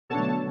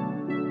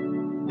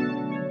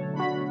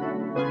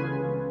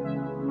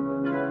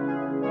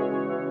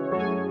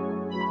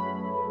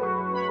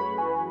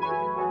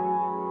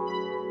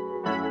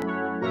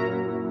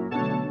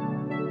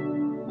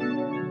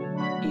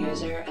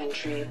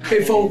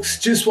Hey folks,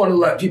 just want to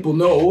let people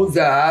know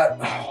that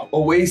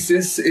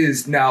OASIS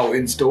is now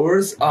in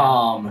stores.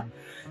 I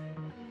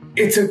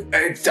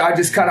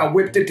just kind of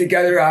whipped it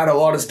together. I had a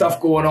lot of stuff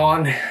going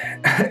on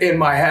in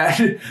my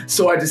head,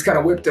 so I just kind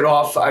of whipped it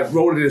off. I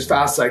wrote it as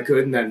fast as I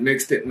could and then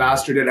mixed it,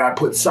 mastered it. I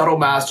put subtle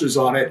masters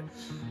on it.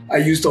 I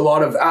used a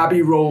lot of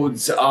Abbey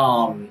Road's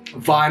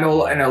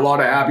vinyl and a lot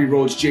of Abbey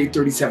Road's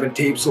J37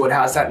 tape, so it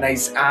has that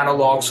nice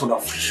analog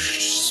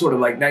sort of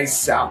like nice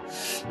sound,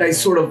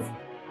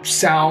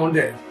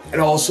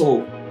 and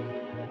also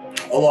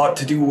a lot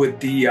to do with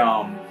the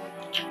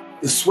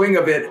swing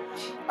of it.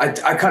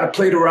 I kind of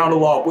played around a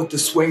lot with the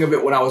swing of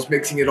it when I was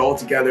mixing it all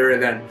together,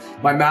 and then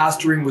my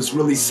mastering was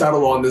really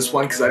subtle on this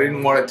one because I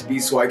didn't want it to be,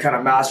 so I kind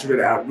of mastered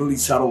it at really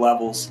subtle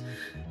levels.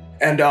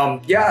 And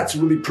yeah, it's a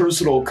really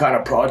personal kind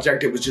of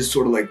project. It was just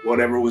sort of like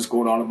whatever was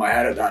going on in my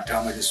head at that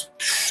time. I just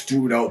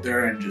threw it out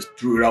there and just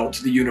threw it out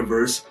to the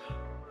universe.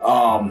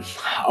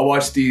 I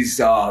watch these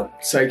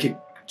psychic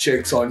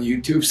chicks on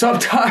YouTube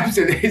sometimes,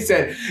 and they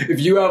said, if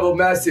you have a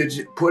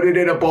message, put it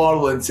in a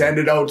bottle and send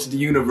it out to the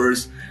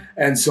universe.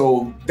 And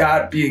so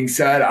that being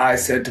said, I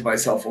said to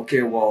myself,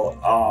 okay, well,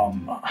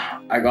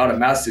 I got a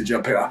message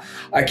up here.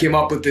 I came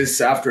up with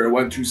this after I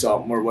went through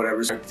something or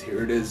whatever. So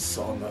here it is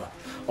on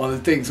the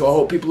thing. So I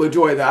hope people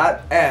enjoy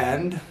that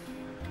and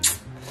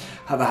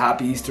have a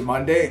happy Easter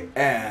Monday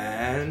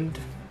and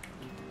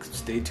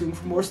stay tuned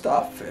for more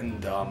stuff.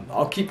 And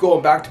I'll keep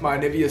going back to my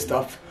Nivea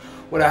stuff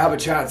when I have a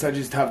chance.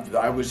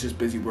 I was just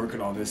busy working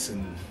on this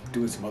and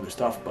doing some other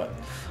stuff, but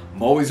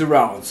I'm always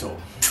around, so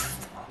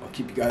I'll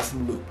keep you guys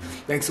in the loop.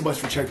 Thanks so much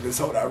for checking this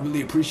out. I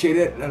really appreciate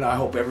it, and I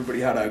hope everybody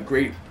had a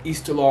great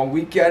Easter long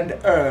weekend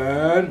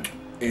and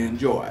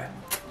enjoy.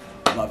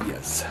 Love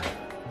yous.